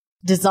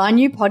Design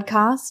You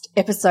Podcast,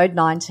 Episode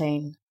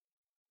 19.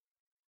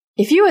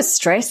 If you are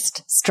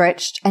stressed,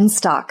 stretched, and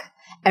stuck,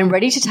 and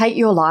ready to take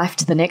your life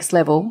to the next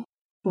level,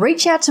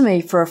 reach out to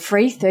me for a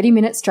free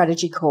 30-minute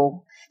strategy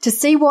call to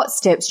see what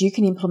steps you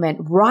can implement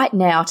right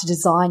now to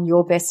design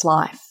your best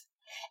life.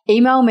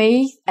 Email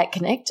me at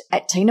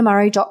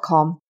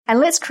connect@tinamurray.com and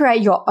let's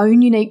create your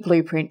own unique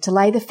blueprint to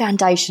lay the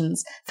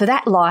foundations for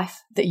that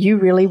life that you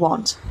really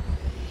want.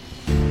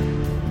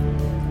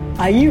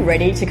 Are you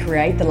ready to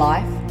create the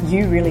life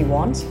you really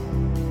want?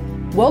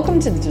 Welcome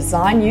to the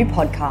Design You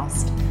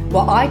Podcast,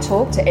 where I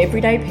talk to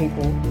everyday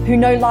people who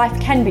know life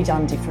can be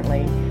done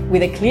differently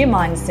with a clear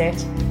mindset,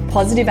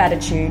 positive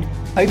attitude,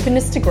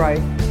 openness to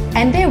growth,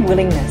 and their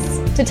willingness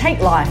to take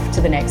life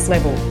to the next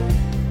level.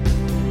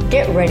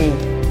 Get ready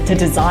to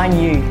design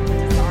you.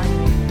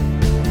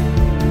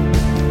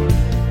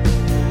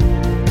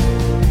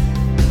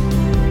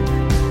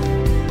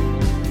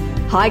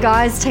 Hi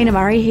guys, Tina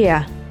Murray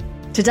here.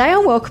 Today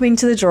I'm welcoming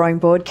to the drawing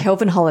board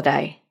Kelvin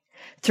Holliday.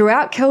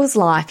 Throughout Kel's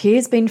life, he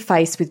has been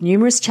faced with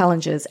numerous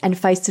challenges and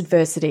faced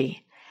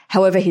adversity.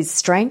 However, his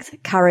strength,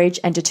 courage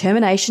and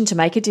determination to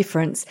make a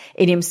difference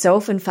in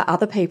himself and for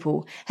other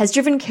people has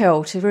driven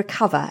Kel to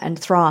recover and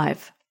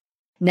thrive.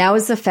 Now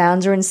as the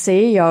founder and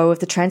CEO of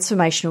the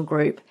Transformational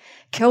Group,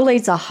 Kel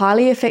leads a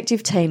highly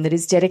effective team that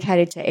is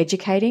dedicated to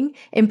educating,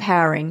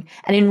 empowering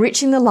and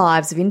enriching the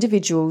lives of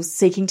individuals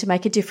seeking to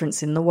make a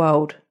difference in the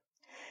world.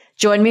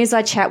 Join me as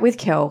I chat with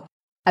Kel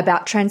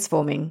about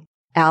transforming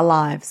our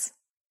lives.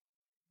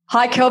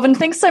 Hi, Kelvin.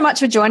 Thanks so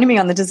much for joining me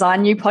on the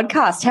Design You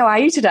podcast. How are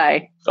you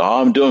today?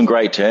 I'm doing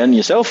great, Tan.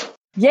 Yourself?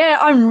 Yeah,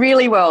 I'm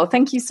really well.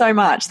 Thank you so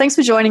much. Thanks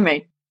for joining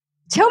me.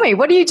 Tell me,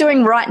 what are you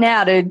doing right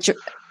now to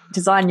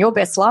design your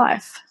best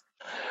life?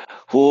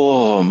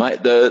 Oh,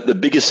 mate, the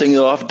biggest thing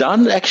that I've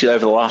done actually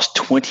over the last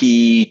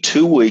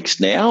 22 weeks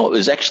now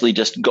is actually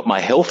just got my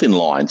health in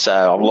line.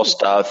 So I've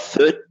lost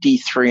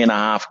 33 and a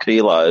half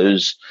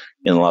kilos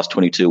in the last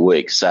 22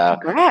 weeks.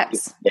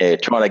 Congrats. Yeah,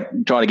 trying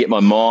to get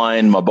my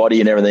mind, my body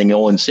and everything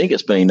all in sync.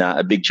 It's been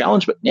a big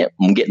challenge, but yeah,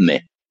 I'm getting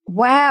there.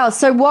 Wow.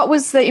 So what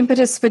was the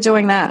impetus for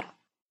doing that?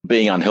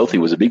 Being unhealthy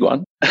was a big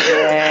one.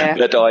 Yeah.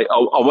 But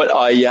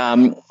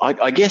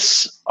I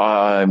guess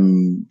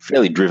I'm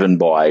fairly driven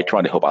by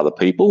trying to help other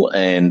people,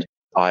 and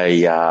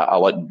I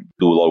like to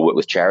do a lot of work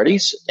with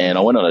charities. And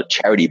I went on a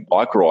charity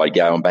bike ride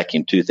going back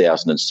in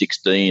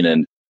 2016,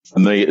 and for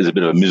me, it was a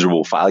bit of a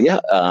miserable failure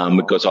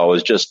because I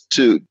was just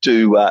too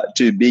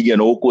big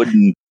and awkward,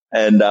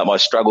 and I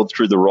struggled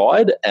through the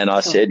ride. And I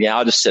said,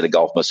 I'll just set a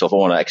goal for myself. I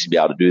want to actually be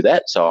able to do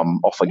that. So I'm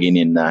off again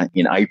in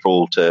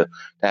April to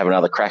have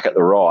another crack at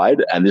the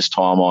ride, and this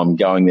time I'm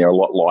going there a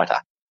lot lighter.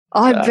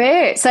 I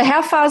bet. So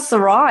how far's the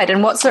ride,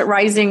 and what's it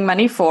raising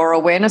money for,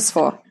 awareness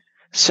for?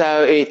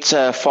 So it's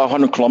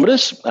 500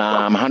 kilometres.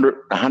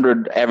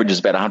 100 averages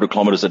about 100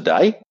 kilometres a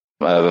day.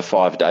 Over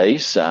 5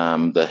 days.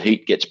 The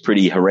heat gets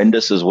pretty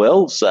horrendous as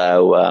well.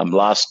 So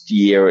last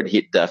year it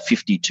hit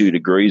 52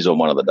 degrees on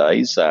one of the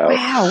days. So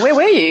wow, where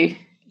were you?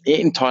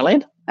 In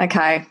Thailand.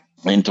 Okay.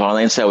 In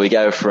Thailand. So we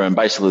go from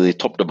basically the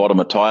top to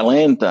bottom of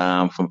Thailand,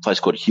 from a place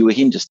called Hua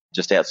Hin,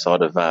 just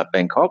outside of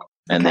Bangkok,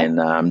 and then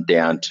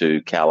down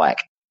to Khao Lak,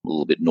 a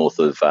little bit north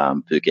of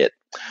Phuket.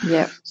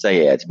 Yeah. So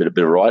yeah, it's a bit of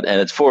a ride,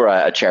 and it's for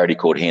a charity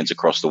called Hands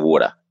Across the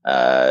Water.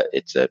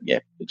 It's a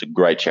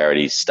great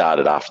charity.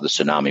 Started after the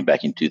tsunami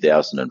back in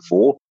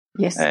 2004.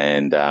 Yes,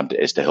 and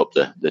it's to help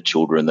the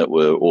children that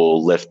were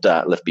all left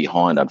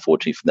behind,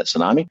 unfortunately, from that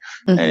tsunami.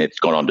 Mm-hmm. And it's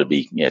gone on to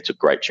be it's a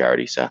great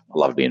charity. So I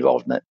love to be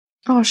involved in that.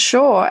 Oh,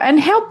 sure. And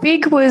how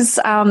big was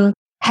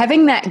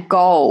having that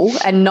goal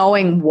and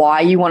knowing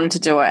why you wanted to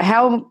do it?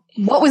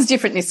 What was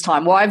different this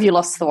time? Why have you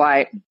lost the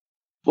weight?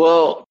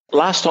 Well,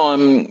 last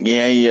time,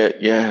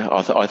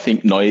 I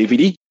think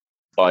naivety.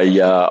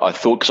 I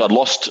thought, because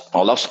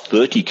I lost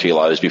 30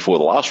 kilos before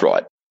the last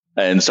ride,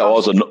 and so I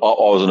was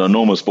an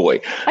enormous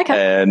boy.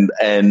 Okay.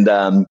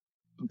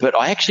 But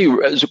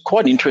it was a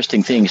quite an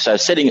interesting thing. So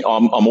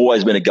I'm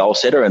always been a goal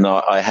setter, and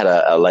I had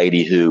a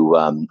lady who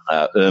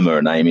Irma,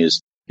 her name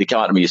is, who came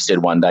up to me and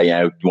said one day,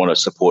 do you want to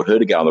support her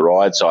to go on the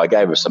ride? So I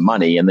gave her some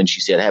money, and then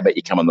she said, how about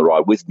you come on the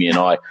ride with me? And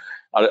I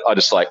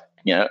just like,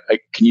 can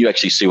you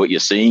actually see what you're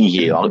seeing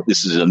here?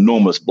 This is an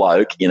enormous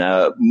bloke,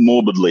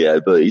 morbidly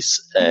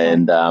obese,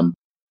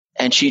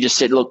 and she just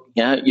said, look,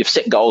 you've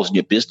set goals in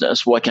your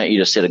business. Why can't you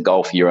just set a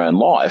goal for your own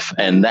life?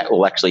 And that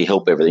will actually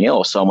help everything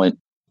else. So I went,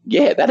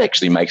 yeah, that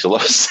actually makes a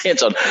lot of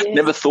sense. I'd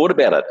never thought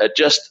about it. It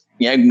just,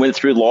 went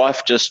through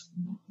life just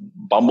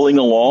bumbling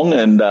along,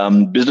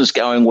 and business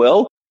going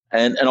well.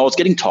 And I was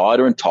getting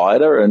tighter and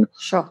tighter. And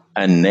sure.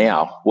 And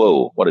now,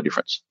 whoa, what a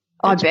difference.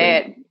 I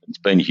bet. It's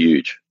been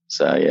huge.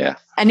 So, yeah.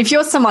 And if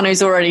you're someone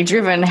who's already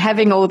driven,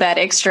 having all that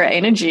extra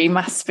energy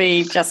must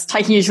be just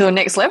taking you to the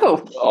next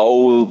level.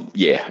 Oh,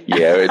 yeah.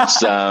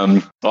 It's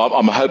I'm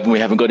hoping we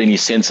haven't got any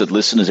censored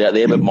listeners out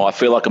there, but I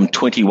feel like I'm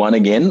 21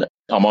 again.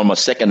 I'm on my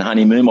second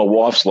honeymoon. My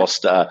wife's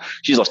lost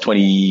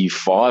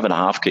 25 and a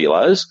half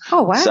kilos.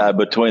 Oh, wow. So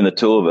between the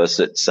two of us,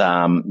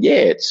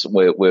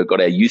 we've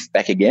got our youth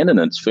back again, and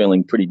it's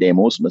feeling pretty damn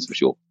awesome, that's for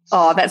sure.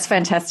 Oh, that's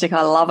fantastic.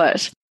 I love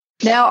it.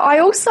 Now, I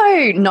also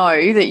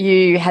know that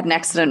you had an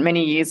accident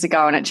many years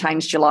ago and it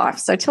changed your life.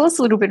 So tell us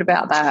a little bit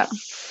about that.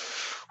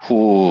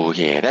 Oh,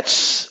 yeah,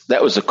 that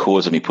was the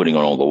cause of me putting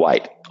on all the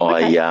weight.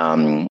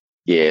 Okay.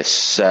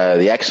 Yes,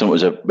 the accident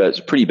was a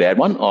pretty bad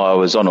one. I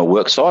was on a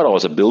work site. I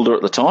was a builder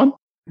at the time,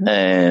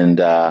 and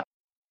it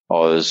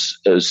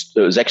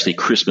was actually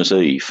Christmas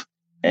Eve.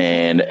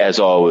 And as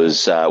I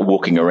was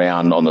walking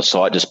around on the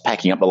site, just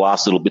packing up the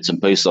last little bits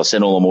and pieces, I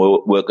sent all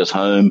my workers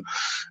home,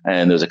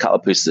 and there was a couple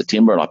of pieces of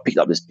timber, and I picked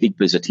up this big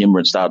piece of timber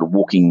and started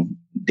walking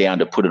down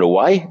to put it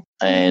away,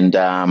 and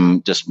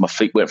just my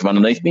feet went from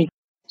underneath me,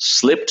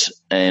 slipped,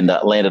 and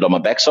landed on my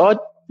backside.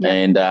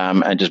 And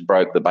just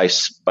broke the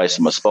base of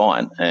my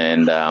spine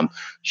and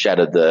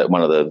shattered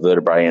one of the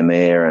vertebrae in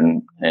there,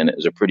 and it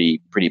was a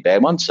pretty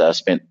bad one. So I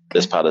spent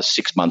this part of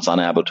 6 months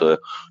unable to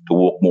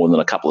walk more than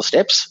a couple of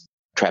steps,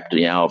 trapped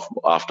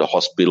after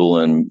hospital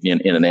and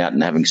in and out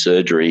and having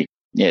surgery.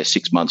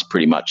 6 months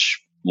pretty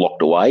much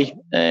locked away,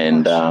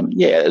 and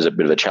it was a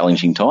bit of a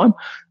challenging time.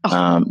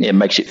 It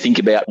makes you think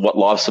about what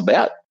life's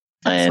about,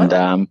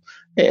 and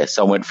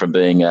so I went from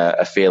being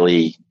a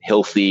fairly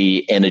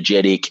healthy,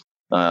 energetic.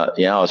 I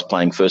was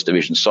playing first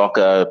division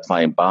soccer,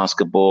 playing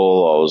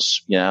basketball. I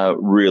was,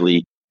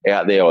 really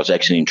out there. I was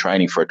actually in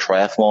training for a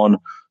triathlon.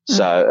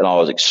 And I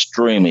was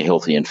extremely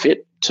healthy and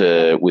fit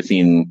to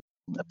within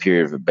a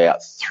period of about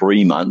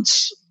 3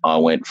 months, I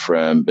went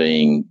from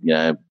being,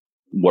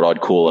 what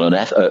I'd call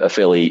a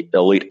fairly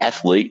elite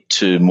athlete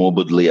to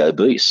morbidly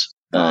obese.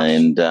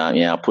 And,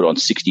 I put on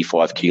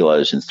 65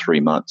 kilos in 3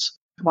 months.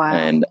 Wow.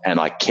 And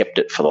I kept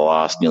it for the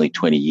last nearly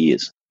 20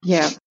 years.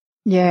 Yeah.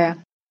 Yeah.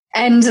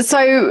 And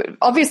so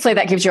obviously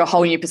that gives you a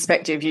whole new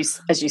perspective,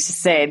 as you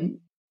said.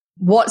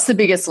 What's the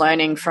biggest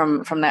learning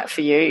from that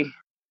for you?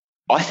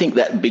 I think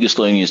that biggest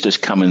learning has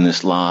just come in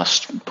this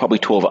last probably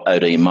 12 or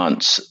 18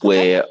 months,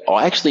 where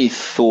I actually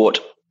thought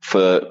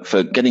for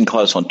getting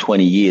close on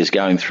 20 years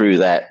going through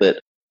that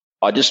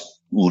I just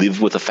lived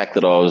with the fact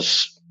that I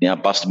was,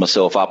 busting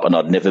myself up and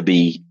I'd never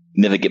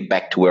get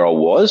back to where I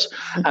was.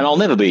 And I'll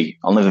never be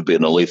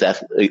an elite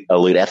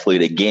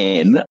athlete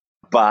again,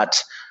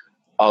 but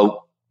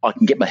I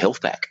can get my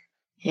health back.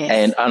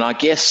 Yes. And I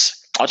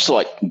guess I just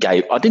I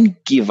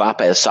didn't give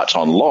up as such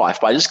on life,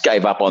 but I just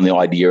gave up on the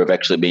idea of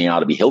actually being able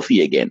to be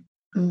healthy again.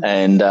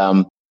 And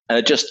it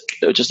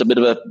was just a bit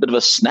of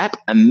a snap,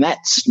 and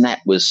that snap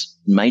was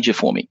major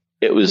for me.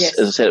 It was,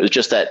 as I said, it was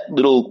just that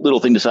little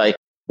thing to say,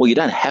 well, you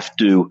don't have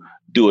to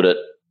do it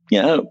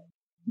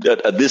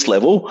at this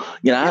level,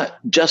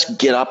 just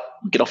get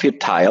off your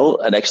tail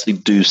and actually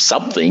do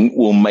something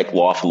will make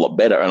life a lot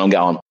better. And I'm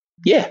going,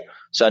 yeah.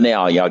 So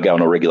now I go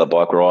on a regular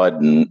bike ride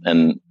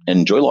and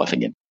enjoy life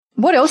again.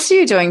 What else are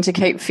you doing to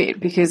keep fit?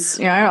 Because,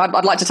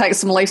 I'd like to take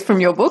some leaves from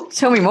your book.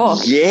 Tell me more.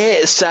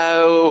 Yeah,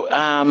 so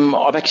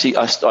I've actually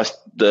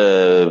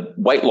the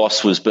weight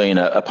loss was being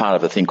a part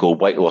of a thing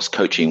called Weight Loss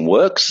Coaching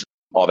Works.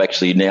 I've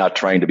actually now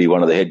trained to be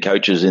one of the head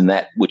coaches in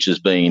that, which has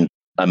been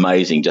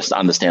amazing, just to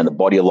understand the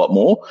body a lot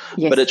more.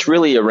 Yes. But it's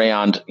really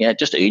around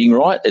just eating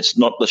right. It's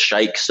not the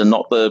shakes and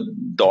not the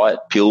diet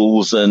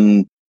pills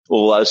and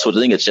all those sorts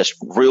of things. It's just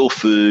real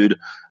food.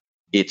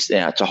 It's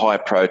a high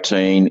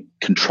protein,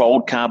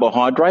 controlled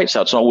carbohydrate.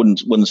 So I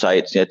wouldn't say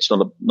it's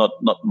not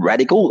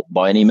radical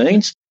by any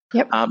means.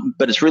 Yep.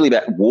 But it's really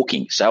about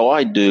walking. So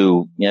I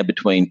do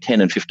between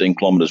 10 and 15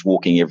 kilometres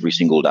walking every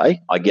single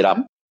day. I get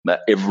up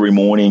every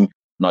morning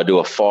and I do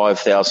a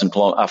 5,000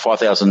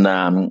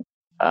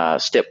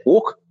 step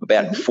walk,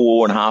 about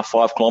 4.5,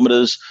 5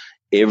 kilometres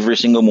every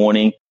single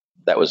morning.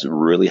 That was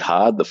really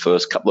hard the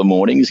first couple of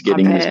mornings,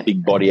 getting this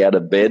big body out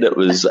of bed. It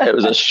was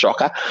a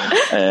shocker.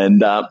 And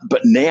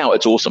but now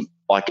it's awesome.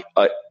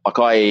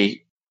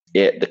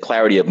 The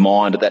clarity of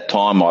mind at that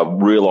time, I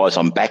realised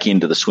I'm back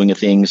into the swing of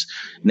things.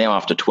 Now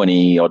after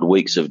 20 odd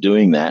weeks of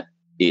doing that,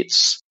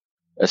 it's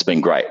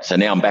been great. So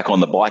now I'm back on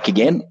the bike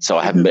again. So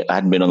I hadn't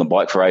been on the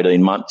bike for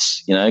 18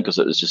 months, because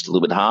it was just a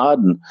little bit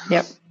hard.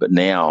 But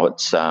now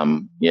it's I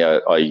went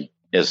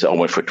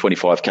for a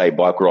 25K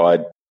bike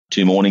ride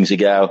 2 mornings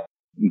ago.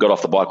 Got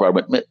off the bike ride,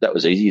 went, that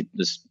was easy.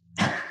 Just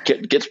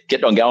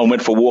get on going.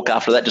 Went for a walk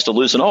after that just to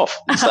loosen off.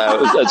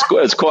 So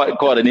it's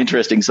quite an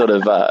interesting sort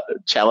of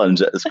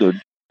challenge. It's good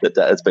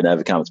that it's been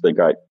overcome. It's been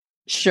great.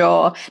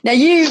 Sure. Now,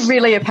 you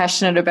really are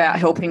passionate about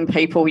helping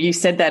people. You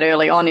said that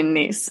early on in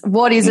this.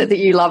 What is it that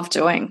you love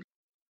doing?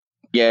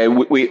 Yeah,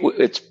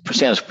 it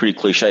sounds pretty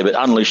cliche, but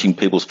unleashing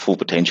people's full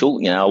potential.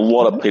 A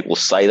lot of people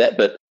say that,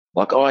 but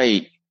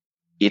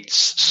it's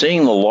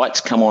seeing the lights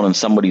come on in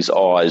somebody's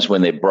eyes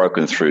when they're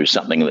broken through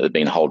something that they've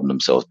been holding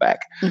themselves back.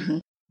 Mm-hmm.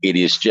 It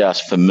is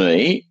just, for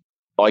me,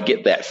 I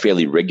get that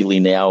fairly regularly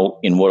now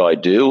in what I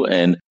do,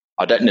 and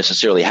I don't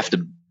necessarily have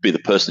to be the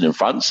person in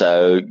front.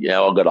 So,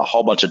 I've got a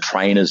whole bunch of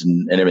trainers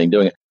and everything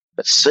doing it.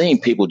 But seeing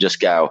people just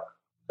go,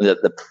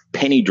 the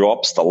penny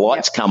drops, the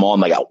lights come on,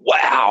 they go,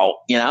 wow,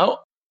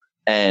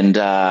 and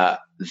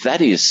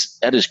that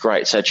is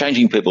great. So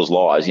changing people's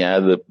lives,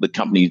 the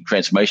company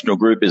Transformational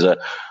Group is it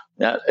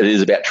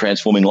is about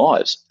transforming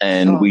lives,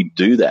 and we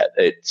do that.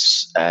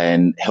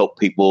 And help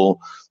people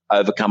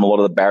overcome a lot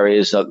of the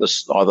barriers,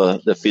 either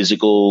the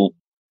physical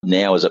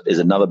now is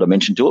another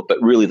dimension to it,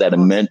 but really that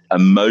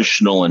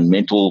emotional and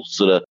mental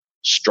sort of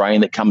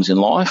strain that comes in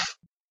life.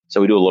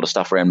 So we do a lot of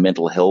stuff around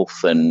mental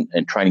health and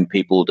training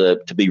people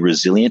to be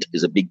resilient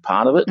is a big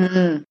part of it.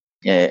 Mm-hmm.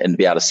 Yeah, and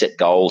be able to set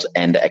goals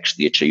and to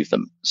actually achieve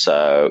them.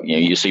 So,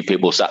 you see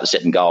people start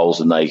setting goals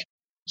and they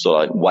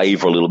sort of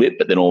waver a little bit,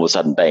 but then all of a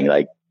sudden, bang,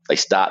 they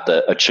start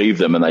to achieve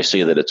them and they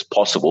see that it's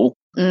possible.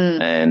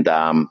 And,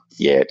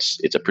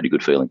 it's a pretty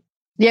good feeling.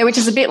 Yeah, which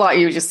is a bit like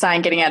you were just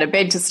saying, getting out of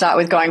bed to start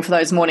with, going for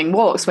those morning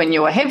walks when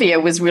you were heavier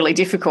was really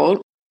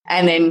difficult.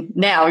 And then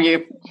now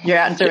you're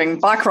out doing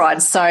bike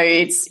rides. So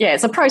it's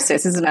a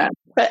process, isn't it?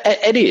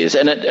 It is.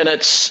 And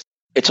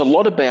it's a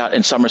lot about,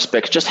 in some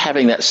respects, just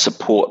having that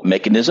support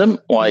mechanism.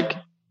 Like,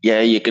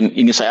 you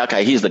can say,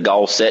 okay, here's the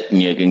goal set,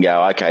 and you can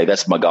go, okay,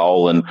 that's my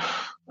goal, and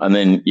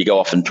then you go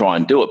off and try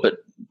and do it.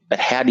 But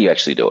how do you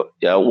actually do it?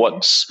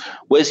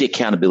 Where's the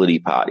accountability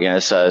part?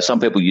 So some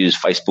people use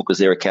Facebook as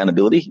their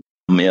accountability.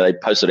 They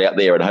post it out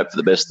there and hope for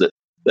the best that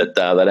they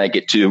don't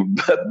get too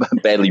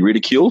badly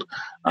ridiculed.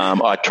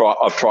 I've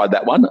tried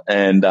that one,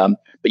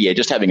 but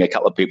just having a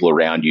couple of people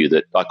around you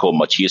that I call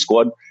my cheer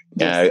squad.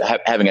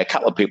 Having a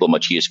couple of people in my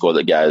cheer squad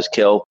that goes,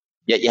 Kel,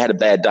 you had a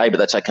bad day, but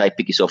that's okay.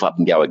 Pick yourself up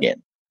and go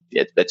again.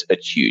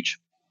 It's huge.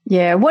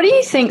 Yeah. What do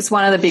you think is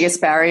one of the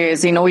biggest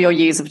barriers in all your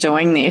years of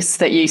doing this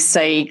that you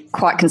see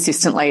quite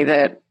consistently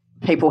that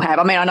people have?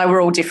 I mean, I know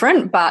we're all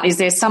different, but is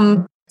there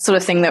some sort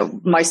of thing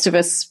that most of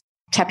us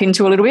tap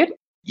into a little bit?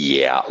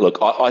 Yeah. Look,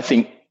 I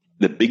think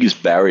the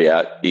biggest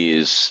barrier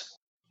is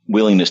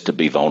willingness to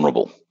be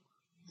vulnerable.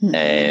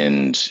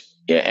 And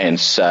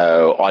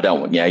so I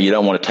don't, you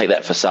don't want to take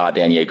that facade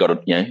down. I got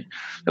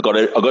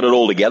it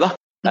all together,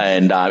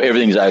 and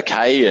everything's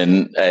okay,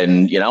 and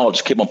I'll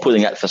just keep on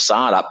putting that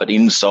facade up, but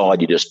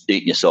inside you're just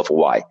eating yourself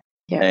away.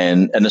 Yeah.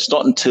 And it's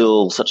not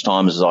until such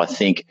times as I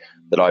think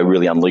that I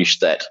really unleash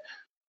that.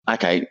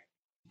 Okay,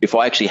 if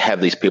I actually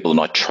have these people and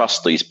I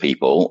trust these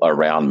people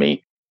around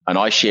me, and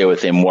I share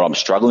with them what I'm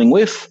struggling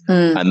with,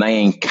 and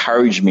they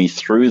encourage me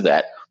through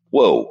that,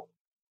 whoa,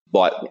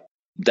 like.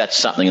 That's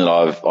something that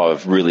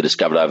I've really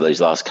discovered over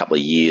these last couple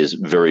of years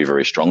very,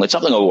 very strongly. It's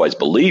something I've always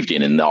believed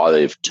in the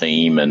idea of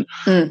team and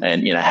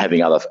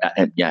having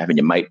having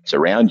your mates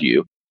around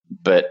you.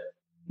 But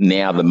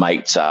now the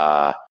mates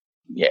are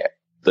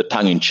the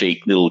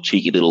tongue-in-cheek,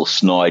 cheeky little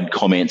snide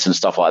comments and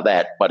stuff like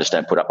that. I just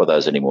don't put up with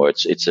those anymore.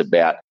 It's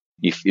about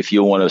if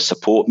you want to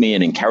support me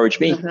and encourage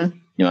me,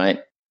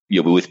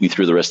 you'll be with me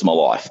through the rest of my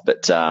life.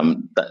 But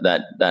don't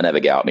have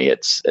a go at me.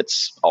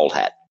 It's old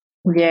hat.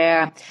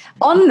 Yeah.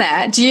 On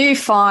that, do you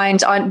find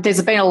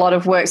there's been a lot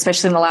of work,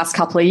 especially in the last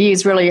couple of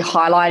years, really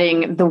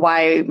highlighting the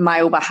way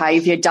male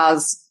behaviour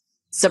does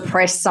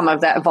suppress some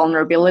of that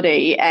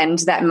vulnerability, and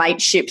that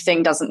mateship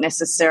thing doesn't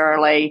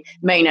necessarily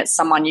mean it's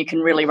someone you can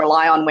really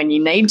rely on when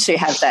you need to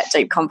have that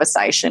deep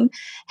conversation.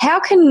 How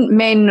can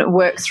men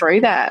work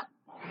through that?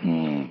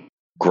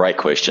 Great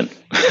question.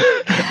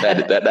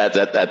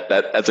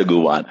 That's a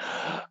good one.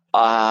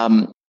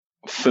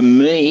 For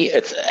me,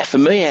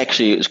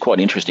 actually, it was quite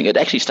interesting. It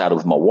actually started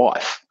with my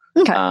wife.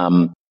 Okay.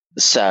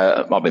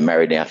 So I've been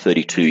married now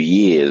 32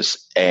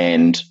 years,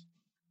 and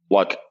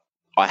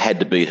I had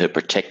to be her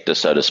protector,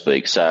 so to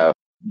speak. So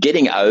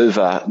getting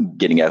over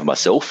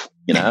myself,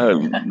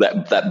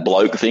 that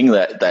bloke thing,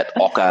 that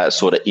ochre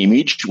sort of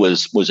image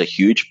was a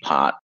huge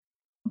part.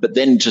 But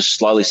then just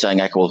slowly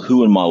saying, okay, well,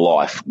 who in my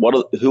life?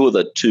 Who are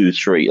the 2,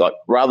 3?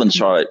 Rather than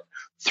try to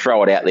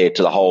throw it out there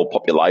to the whole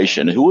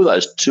population, who are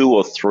those 2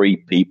 or 3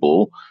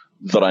 people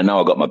that I know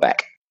have got my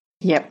back?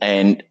 Yep.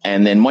 And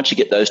then once you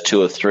get those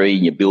 2 or 3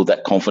 and you build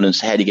that confidence,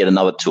 how do you get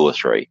another 2 or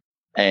 3?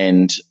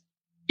 And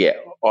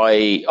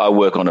I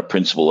work on a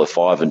principle of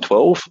 5 and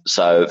 12.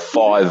 So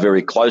 5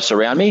 very close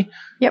around me.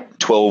 Yep.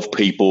 12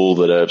 people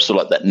that are sort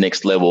of like that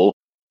next level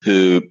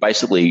who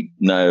basically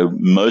know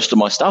most of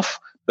my stuff,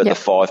 but the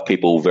 5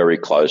 people very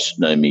close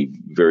know me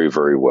very,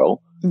 very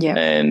well. Yeah.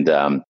 And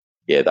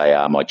they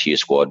are my cheer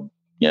squad.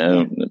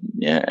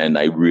 And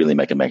they really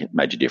make a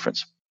major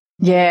difference.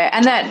 Yeah,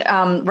 and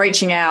that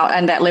reaching out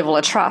and that level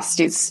of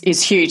trust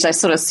is huge. They're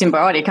sort of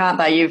symbiotic, aren't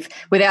they?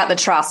 Without the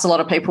trust, a lot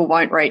of people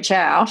won't reach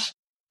out,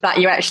 but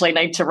you actually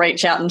need to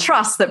reach out and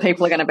trust that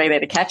people are going to be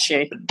there to catch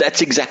you.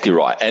 That's exactly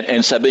right.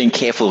 And so being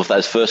careful with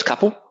those first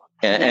couple,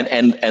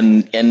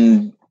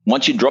 and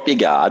once you drop your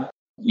guard,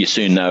 you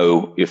soon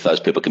know if those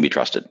people can be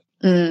trusted.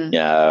 And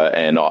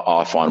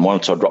I find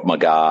once I dropped my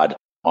guard,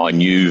 I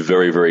knew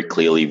very, very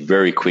clearly,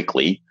 very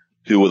quickly,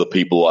 who were the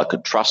people I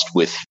could trust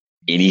with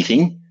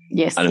anything,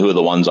 and who are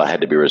the ones I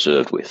had to be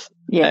reserved with.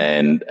 Yeah.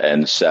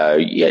 And so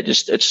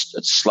just it's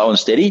slow and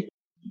steady,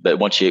 but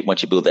once you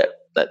build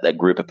that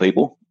group of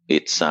people,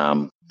 it's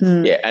and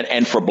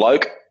for a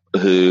bloke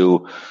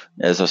who,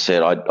 as I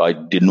said, I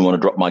didn't want to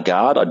drop my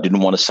guard. I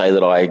didn't want to say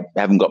that I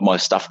haven't got my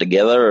stuff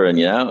together,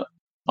 and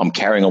I'm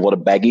carrying a lot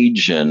of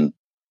baggage, and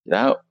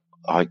that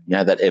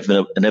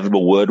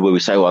inevitable word where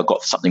we say, well, I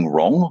got something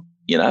wrong,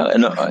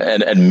 and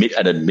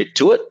admit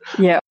to it.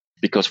 Yeah.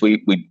 Because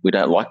we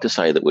don't like to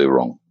say that we're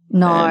wrong.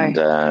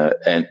 No.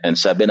 And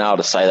so being able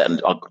to say that,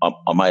 and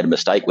I made a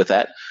mistake with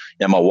that.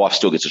 You know, my wife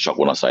still gets a shock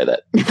when I say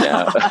that. You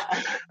know?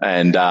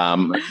 And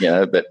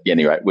but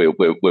anyway,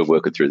 we're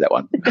working through that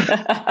one.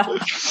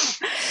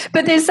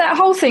 But there's that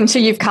whole thing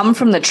too. You've come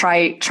from the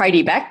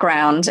tradie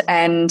background,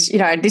 and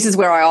this is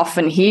where I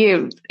often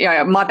hear.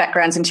 My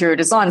background's interior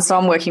design, so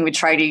I'm working with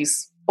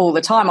tradies all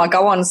the time. I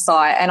go on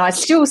site and I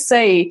still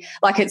see,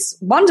 like, it's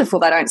wonderful.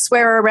 They don't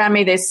swear around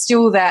me. There's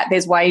still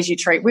there's ways you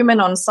treat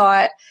women on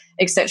site,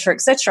 et cetera,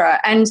 et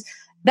cetera. And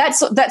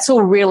that's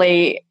all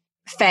really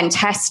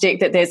fantastic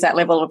that there's that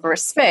level of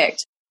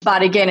respect.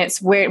 But again,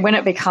 it's when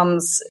it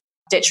becomes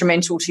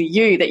detrimental to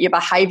you, that your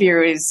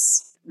behavior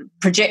is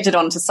projected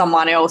onto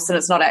someone else and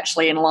it's not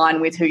actually in line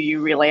with who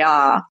you really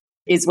are,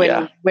 is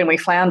when we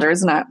flounder,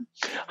 isn't it?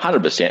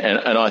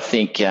 100%. And I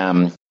think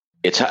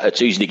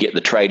it's easy to get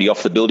the tradie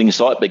off the building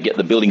site, but get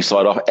the building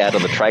site out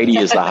of the tradie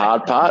is the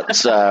hard part.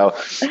 So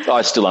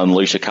I still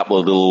unleash a couple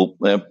of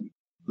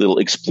little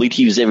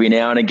expletives every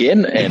now and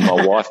again, and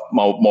my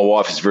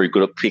wife is very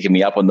good at picking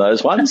me up on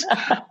those ones.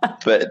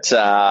 But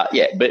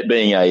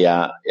being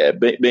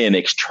an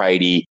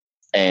ex-tradie,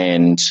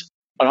 and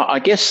I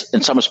guess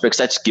in some respects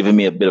that's given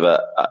me a bit of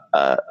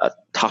a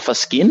tougher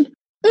skin.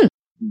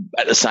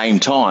 At the same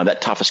time,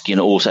 that tougher skin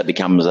also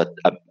becomes a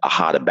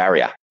harder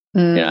barrier.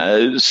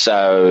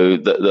 So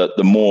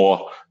the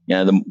more,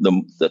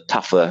 the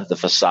tougher the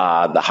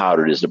facade, the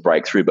harder it is to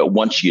break through. But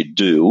once you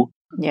do,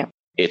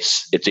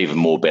 it's even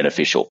more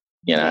beneficial,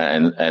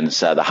 and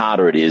so the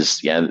harder it is,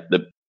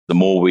 the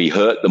more we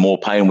hurt, the more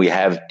pain we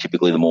have,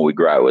 typically the more we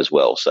grow as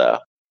well. So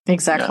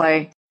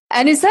exactly.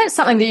 And is that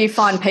something that you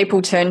find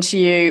people turn to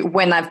you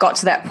when they've got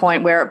to that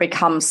point where it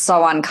becomes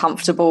so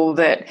uncomfortable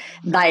that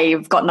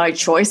they've got no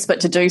choice but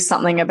to do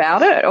something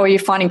about it? Or are you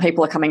finding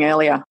people are coming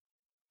earlier?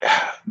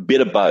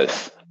 Bit of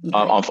both.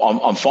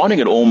 I'm finding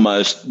it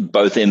almost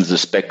both ends of the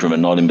spectrum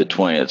and not in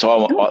between. It's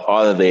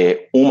either they're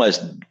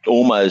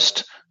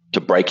almost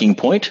to breaking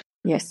point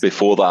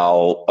before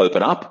they'll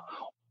open up,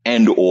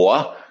 and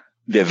or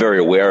they're very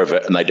aware of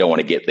it and they don't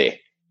want to get there.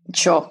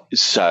 Sure.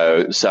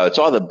 So it's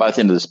either both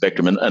ends of the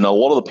spectrum, and a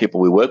lot of the people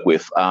we work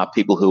with are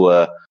people who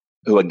are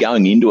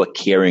going into a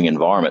caring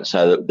environment,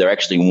 so that they're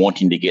actually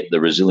wanting to get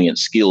the resilient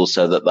skills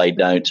so that they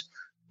don't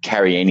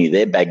carry any of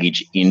their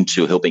baggage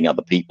into helping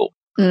other people.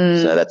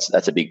 So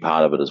that's a big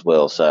part of it as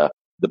well. So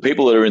the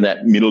people that are in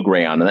that middle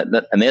ground,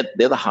 and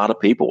they're the harder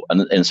people,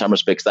 and in some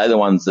respects they're the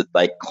ones that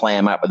they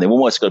clam up, and they've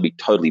almost got to be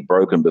totally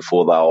broken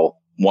before they'll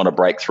want to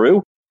break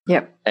through.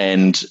 Yep.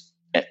 And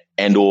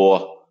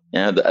or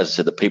as I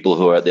said, the people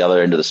who are at the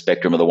other end of the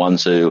spectrum are the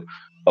ones who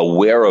are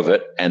aware of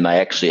it and they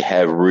actually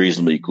have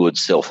reasonably good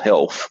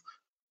self-health.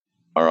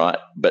 All right,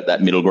 but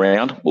that middle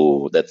ground,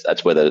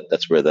 that's where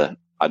the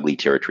ugly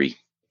territory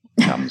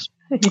comes.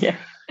 Yeah.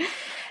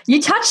 You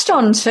touched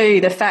on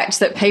too the fact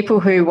that people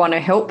who want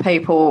to help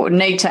people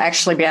need to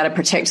actually be able to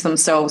protect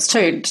themselves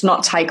too, to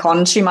not take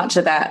on too much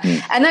of that.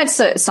 And that's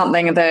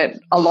something that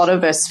a lot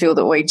of us feel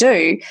that we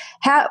do.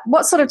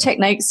 What sort of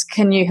techniques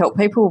can you help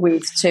people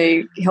with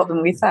to help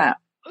them with that?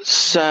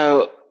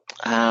 So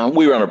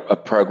we run a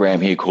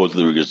program here called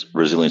the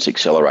Resilience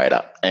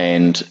Accelerator,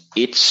 and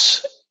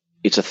it's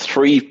a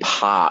 3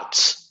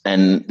 parts,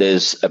 and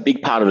there's a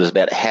big part of it is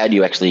about how do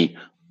you actually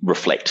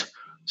reflect.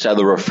 So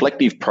the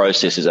reflective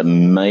process is a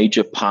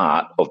major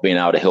part of being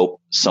able to help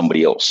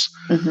somebody else.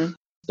 Mm-hmm.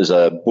 There's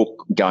a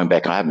book going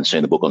back, I haven't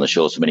seen the book on the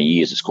shelves for many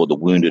years, it's called The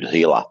Wounded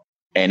Healer.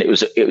 And it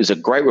was a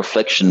great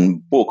reflection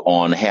book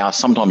on how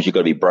sometimes you've got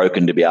to be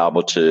broken to be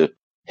able to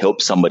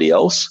help somebody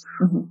else.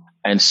 Mm-hmm.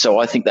 And so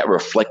I think that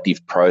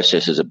reflective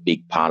process is a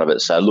big part of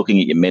it. So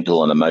looking at your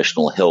mental and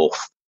emotional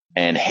health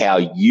and how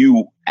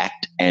you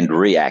act and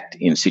react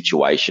in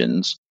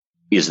situations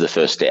is the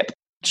first step.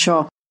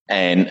 Sure.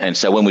 And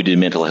so when we do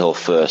mental health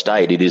first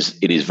aid, it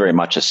is very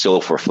much a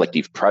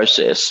self-reflective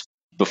process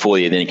before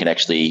you then can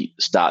actually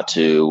start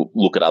to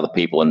look at other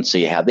people and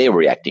see how they're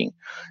reacting.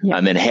 Yep.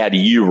 And then how do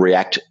you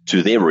react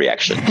to their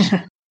reactions?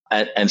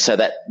 and so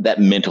that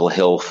mental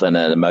health and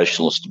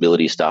emotional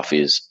stability stuff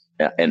is,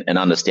 and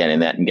understanding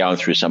that and going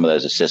through some of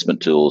those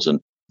assessment tools and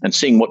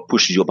seeing what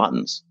pushes your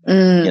buttons,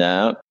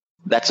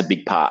 that's a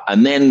big part.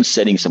 And then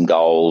setting some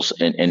goals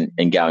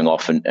and going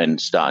off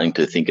and starting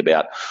to think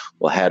about,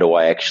 well, how do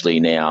I actually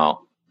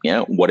now,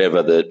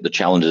 whatever the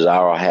challenges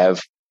are I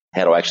have,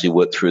 how do I actually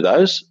work through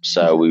those?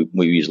 So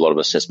we use a lot of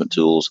assessment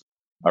tools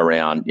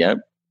around,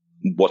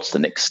 what's the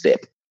next step?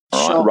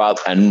 All right.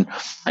 Sure. And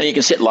you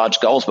can set large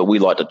goals, but we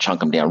like to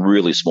chunk them down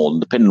really small,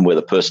 depending on where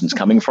the person's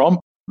coming from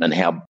and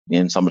how,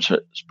 in some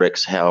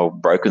respects, how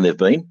broken they've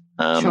been.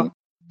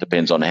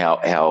 Depends on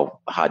how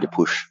hard you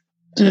push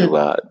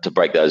to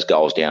break those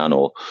goals down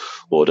or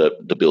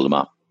to build them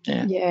up.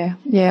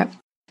 Yeah.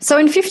 So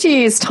in 50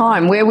 years'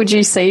 time, where would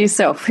you see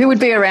yourself? Who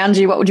would be around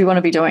you? What would you want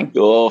to be doing?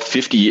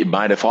 50,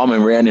 mate. If I'm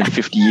around in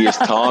 50 years'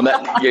 time,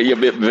 you're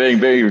being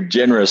very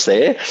generous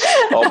there.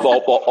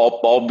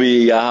 I'll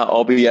be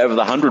over the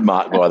 100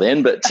 mark by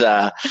then. But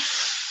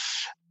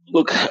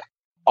look,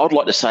 I'd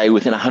like to say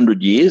within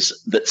 100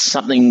 years that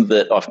something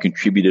that I've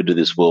contributed to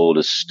this world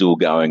is still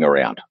going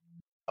around.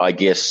 I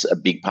guess a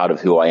big part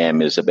of who I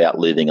am is about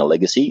leaving a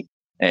legacy.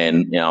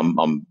 And you know,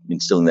 I'm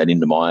instilling that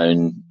into my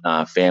own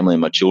family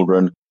and my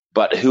children.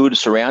 But who would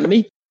surround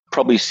me?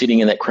 Probably sitting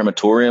in that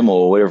crematorium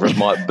or whatever it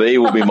might be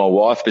will be my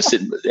wife. But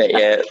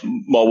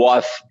my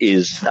wife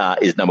is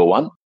number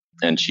one,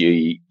 and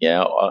she,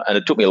 and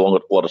it took me a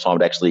lot of time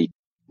to actually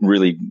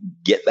really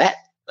get that.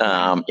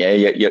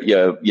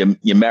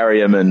 You marry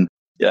them, and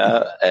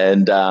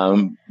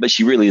but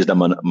she really is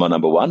my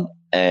number one.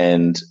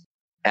 And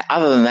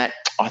other than that,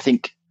 I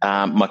think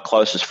my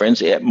closest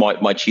friends,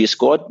 my cheer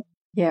squad,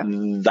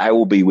 they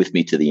will be with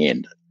me to the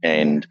end.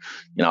 And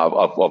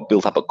I've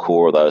built up a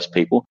core of those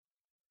people.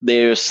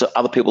 There's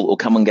other people that will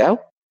come and go.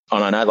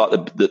 And I know,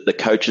 like the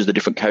coaches, the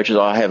different coaches,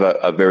 I have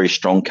a very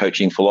strong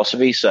coaching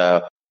philosophy.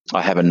 So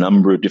I have a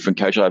number of different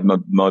coaches. I have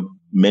my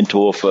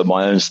mentor for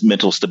my own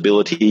mental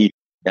stability.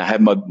 I have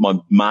my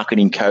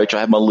marketing coach. I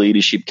have my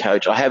leadership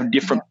coach. I have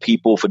different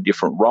people for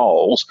different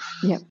roles.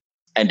 Yep.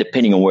 And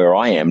depending on where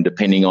I am,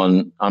 depending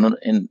on,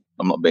 and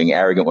I'm not being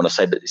arrogant when I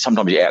say, but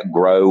sometimes you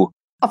outgrow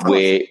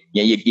where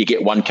you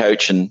get one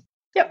coach and.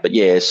 Yep.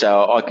 But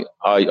so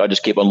I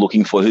just keep on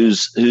looking for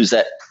who's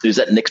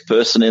that next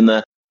person in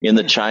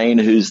the chain,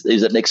 who's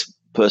that next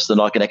person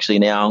I can actually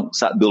now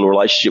start to build a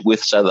relationship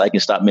with, so that they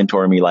can start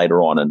mentoring me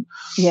later on, and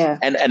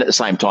at the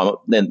same time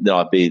then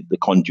I'd be the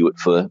conduit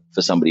for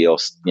somebody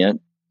else, a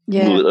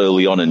little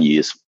early on in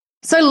years.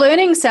 So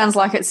learning sounds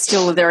like it's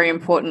still a very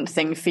important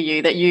thing for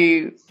you, that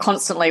you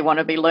constantly want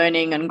to be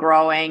learning and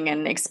growing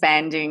and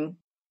expanding.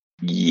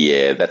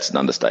 Yeah, that's an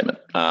understatement.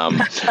 I've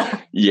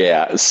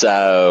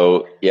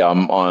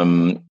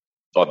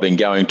been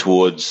trying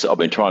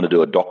to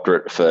do a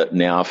doctorate for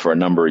a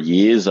number of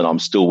years, and I'm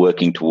still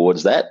working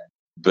towards that.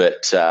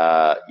 But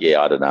I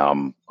don't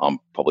know. I'm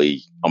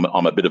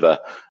a bit of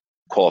a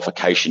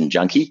qualification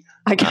junkie.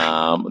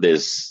 Okay.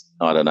 There's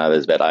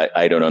about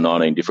 8 or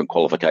 19 different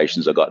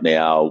qualifications I've got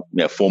now,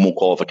 formal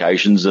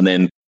qualifications, and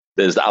then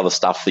there's the other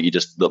stuff that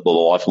the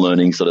life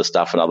learning sort of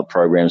stuff and other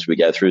programs we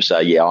go through. So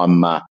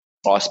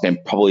I spend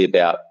probably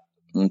about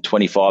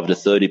 25 to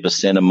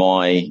 30% of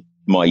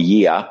my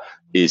year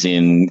is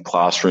in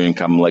classroom,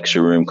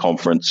 lecture room,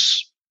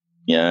 conference.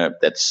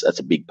 That's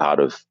a big part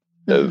of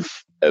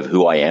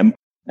who I am.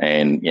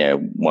 And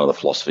one of the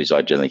philosophies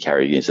I generally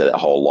carry is that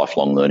whole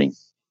lifelong learning.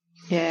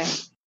 Yeah.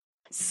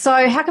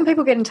 So how can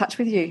people get in touch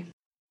with you?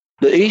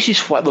 The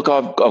easiest way, look,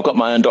 I've got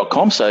my own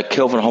 .com, so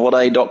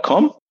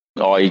kelvinholiday.com.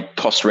 I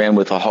toss around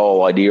with the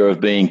whole idea of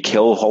being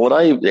Kel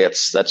Holiday.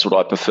 That's what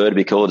I prefer to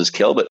be called, as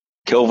Kel, but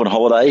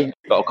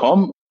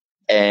kelvinholiday.com.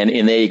 And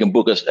in there you can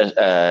book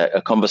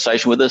a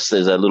conversation with us.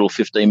 There's a little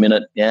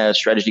 15-minute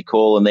strategy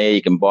call in there.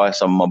 You can buy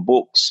some of my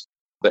books.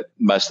 But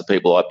most of the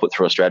people I put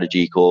through a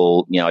strategy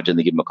call, I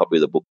generally give them a copy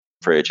of the book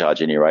free of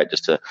charge anyway,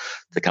 just to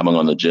come along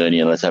on the journey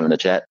and let's have a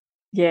chat.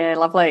 Yeah,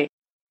 lovely.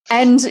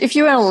 And if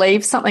you were to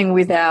leave something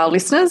with our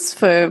listeners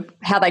for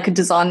how they could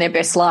design their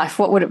best life,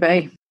 what would it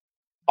be?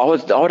 I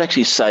would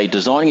actually say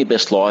designing your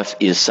best life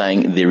is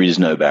saying there is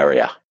no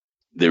barrier.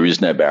 There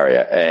is no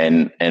barrier.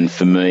 And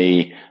for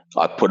me,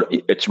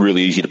 it's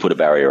really easy to put a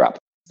barrier up.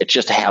 It's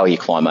just how you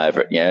climb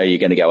over it. You're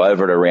going to go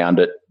over it, around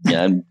it,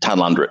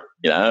 tunnel under it,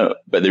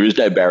 but there is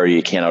no barrier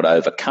you cannot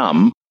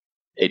overcome.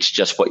 It's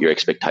just what your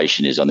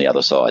expectation is on the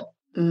other side.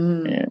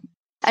 Mm. Yeah.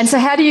 And so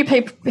how do you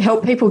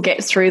help people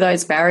get through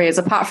those barriers,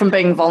 apart from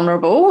being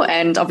vulnerable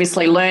and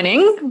obviously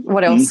learning?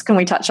 What else can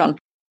we touch on?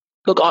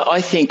 Look,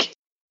 I think,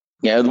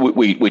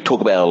 we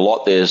talk about it a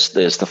lot. There's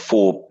the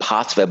 4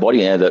 parts of our body,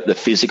 the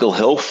physical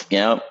health.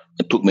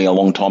 It took me a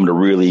long time to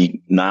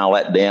really nail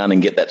that down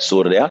and get that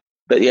sorted out.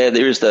 But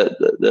there is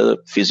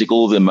the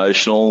physical, the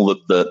emotional,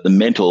 the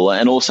mental,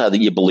 and also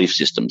your belief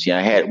systems.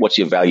 What's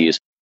your values?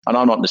 And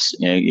I'm not just,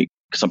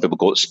 some people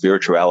call it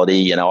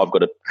spirituality. I've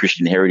got a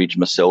Christian heritage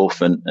myself,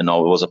 and I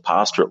was a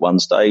pastor at one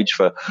stage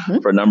for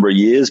a number of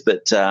years.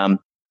 But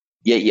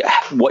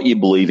what you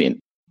believe in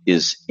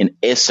is, in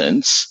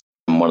essence,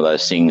 one of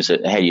those things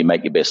that how you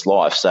make your best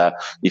life. So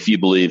if you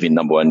believe in,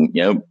 number one,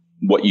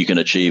 what you can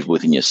achieve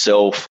within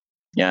yourself,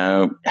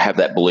 have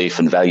that belief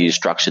and value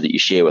structure that you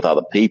share with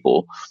other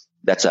people.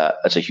 That's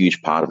a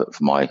huge part of it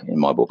in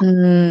my book.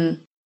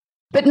 Mm.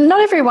 But not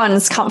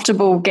everyone's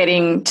comfortable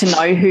getting to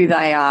know who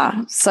they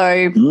are.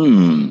 So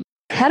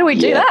how do we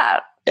do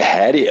that?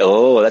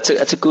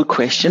 That's a good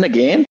question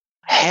again.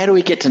 How do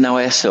we get to know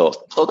ourselves?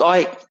 Look,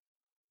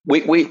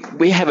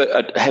 we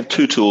have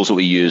 2 tools that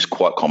we use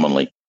quite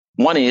commonly.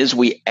 One is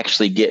we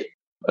actually get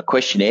a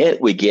questionnaire.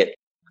 We get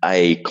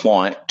a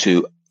client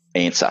to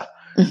answer.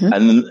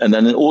 Mm-hmm. And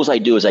then all they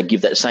do is they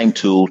give that same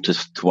tool to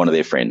one of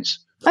their friends.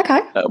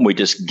 Okay. We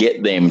just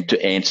get them to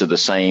answer the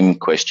same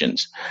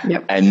questions.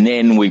 Yep. And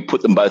then we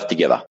put them both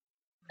together.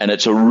 And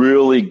it's a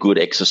really good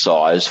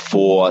exercise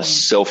for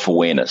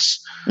self-awareness.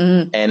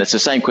 Mm. And it's the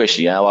same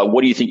question,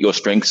 what do you think your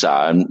strengths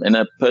are? And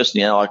a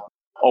person, I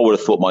would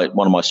have thought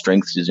one of my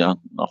strengths is, I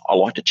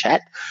like to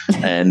chat.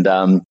 And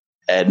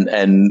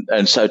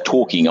so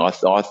talking, I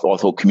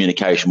thought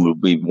communication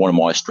would be one of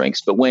my strengths.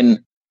 But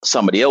when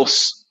somebody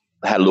else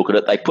had a look at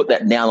it, they put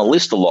that down the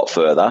list a lot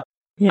further.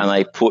 Yeah. And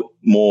they put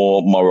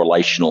more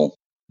relational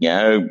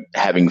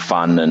having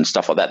fun and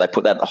stuff like that. They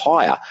put that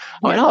higher.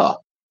 I went,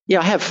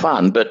 I have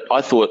fun, but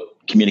I thought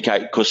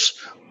communicate, because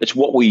it's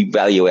what we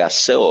value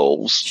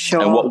ourselves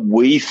and what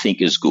we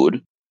think is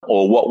good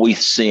or what we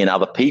see in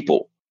other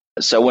people.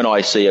 So when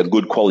I see a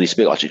good quality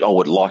speaker, I say, I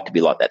would like to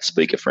be like that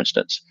speaker, for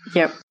instance.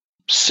 Yep.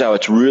 So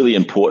it's really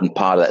important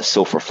part of that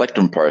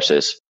self-reflection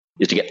process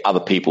is to get other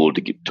people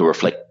to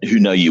reflect who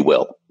know you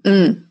well.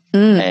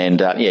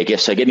 And I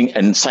guess so.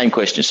 And same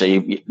question. So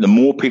the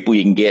more people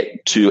you can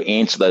get to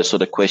answer those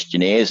sort of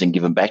questionnaires and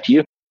give them back to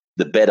you,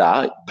 the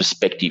better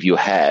perspective you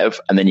have,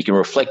 and then you can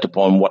reflect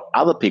upon what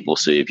other people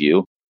see of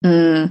you.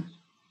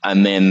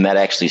 And then that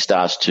actually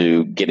starts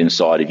to get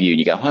inside of you, and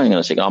you go, hang on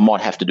a second, I might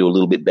have to do a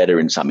little bit better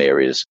in some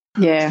areas.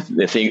 Yeah.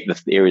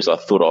 The areas I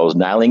thought I was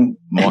nailing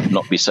might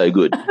not be so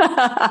good.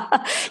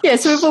 Yeah,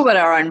 so we've all got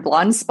our own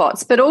blind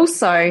spots. But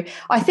also,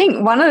 I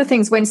think one of the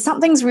things, when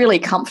something's really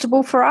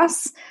comfortable for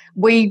us,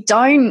 we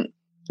don't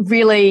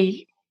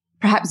really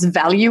perhaps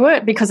value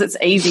it because it's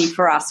easy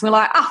for us. We're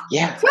like,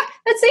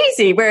 that's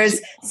easy.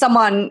 Whereas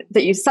something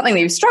that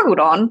you've struggled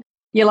on,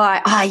 you're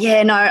like,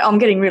 no, I'm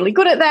getting really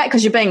good at that,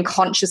 because you're being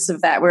conscious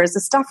of that. Whereas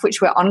the stuff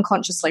which we're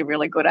unconsciously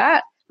really good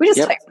at, we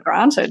just take for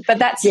granted. But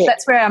that's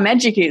where our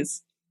magic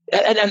is.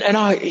 And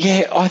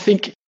I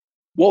think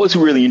what was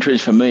really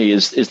interesting for me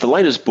is the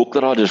latest book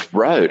that I just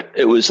wrote.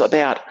 It was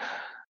about,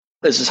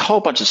 there's this whole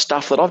bunch of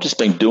stuff that I've just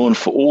been doing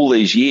for all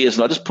these years,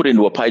 and I just put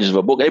into a pages of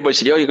a book. Everybody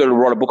said, you've got to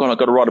write a book on it,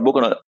 got to write a book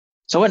on it.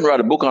 So I went and wrote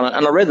a book on it,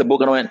 and I read the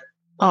book and I went,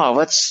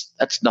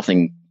 that's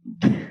nothing,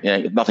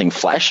 nothing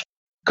flash.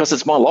 Because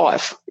it's my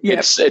life. Yep.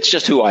 It's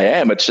just who I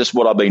am. It's just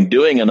what I've been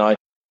doing, and I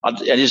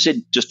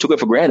just took it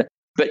for granted.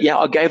 But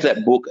I gave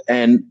that book,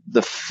 and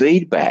the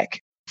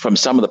feedback from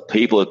some of the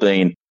people have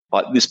been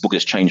like, "This book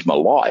has changed my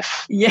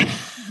life." Yeah,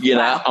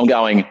 I'm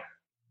going,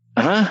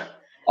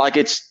 like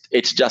it's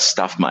just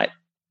stuff, mate.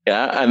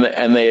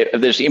 And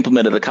they've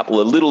implemented a couple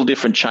of little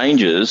different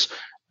changes,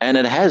 and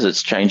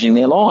it's changing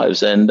their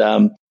lives,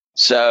 and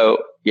so.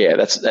 Yeah,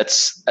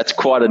 that's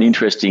quite an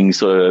interesting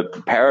sort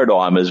of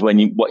paradigm, is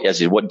when what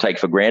you take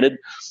for granted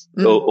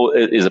or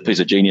is a piece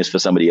of genius for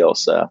somebody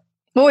else.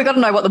 Well, we've got to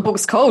know what the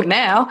book's called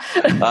now.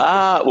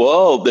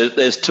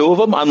 There's two of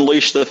them: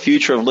 Unleash the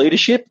Future of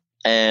Leadership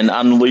and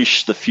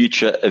Unleash the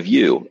Future of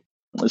You.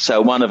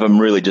 So one of them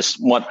really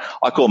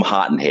I call them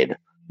heart and head.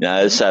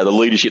 So the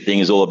leadership thing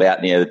is all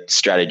about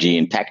strategy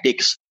and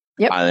tactics.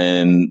 Yep.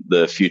 And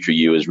the future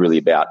you is really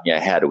about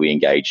how do we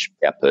engage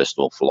our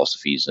personal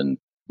philosophies and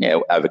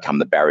overcome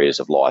the barriers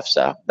of life.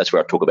 So that's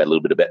where I talk about a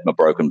little bit about my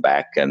broken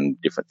back and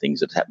different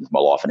things that happen in my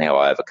life and how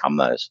I overcome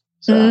those.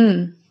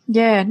 So.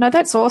 Yeah, no,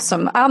 that's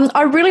awesome.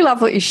 I really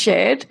love what you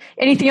shared.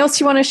 Anything else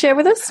you want to share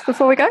with us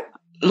before we go?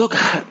 Look,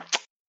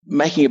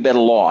 making a better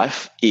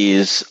life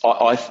is,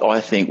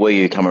 I think where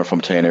you're coming from,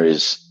 Tina,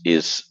 is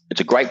it's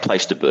a great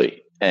place to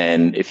be.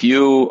 And if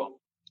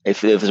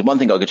there's one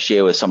thing I could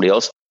share with somebody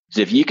else, is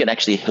if you can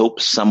actually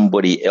help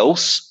somebody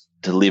else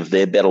to live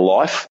their better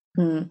life,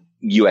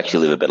 you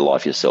actually live a better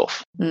life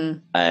yourself.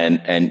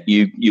 And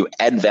you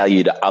add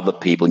value to other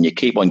people, and you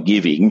keep on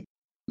giving.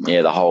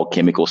 The whole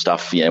chemical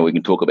stuff, we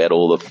can talk about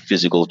all the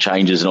physical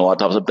changes and all that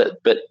type of stuff.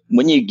 But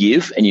when you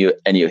give and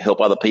you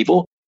help other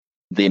people,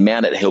 the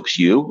amount it helps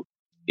you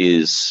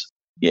is,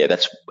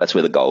 that's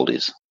where the gold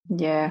is.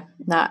 Yeah,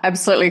 no,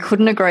 absolutely.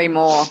 Couldn't agree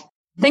more.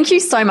 Thank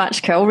you so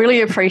much, Kel.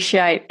 Really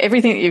appreciate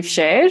everything that you've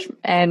shared,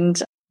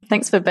 and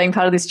thanks for being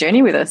part of this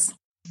journey with us.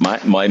 My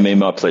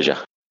pleasure.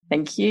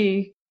 Thank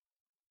you.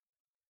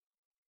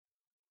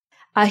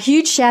 A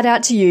huge shout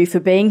out to you for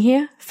being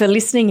here, for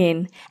listening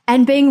in,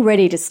 and being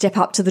ready to step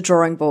up to the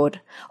drawing board.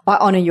 I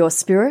honour your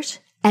spirit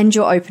and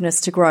your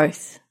openness to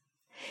growth.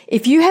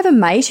 If you have a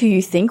mate who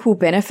you think will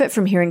benefit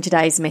from hearing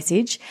today's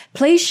message,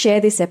 please share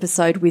this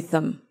episode with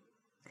them.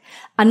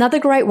 Another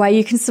great way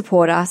you can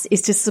support us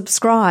is to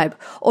subscribe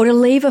or to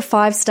leave a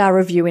 5-star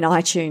review in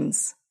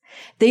iTunes.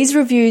 These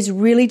reviews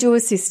really do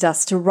assist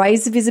us to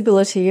raise the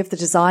visibility of the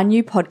Design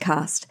You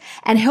podcast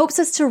and helps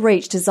us to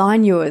reach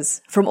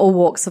designers from all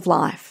walks of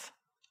life.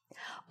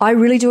 I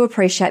really do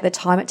appreciate the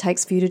time it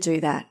takes for you to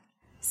do that.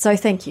 So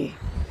thank you.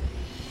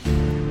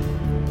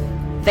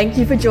 Thank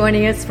you for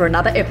joining us for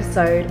another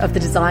episode of the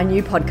Design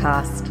You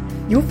podcast.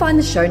 You'll find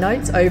the show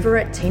notes over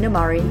at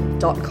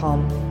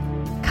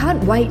tinamurray.com.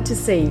 Can't wait to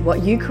see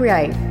what you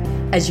create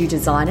as you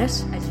design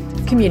it,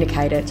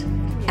 communicate it,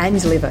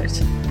 and live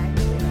it.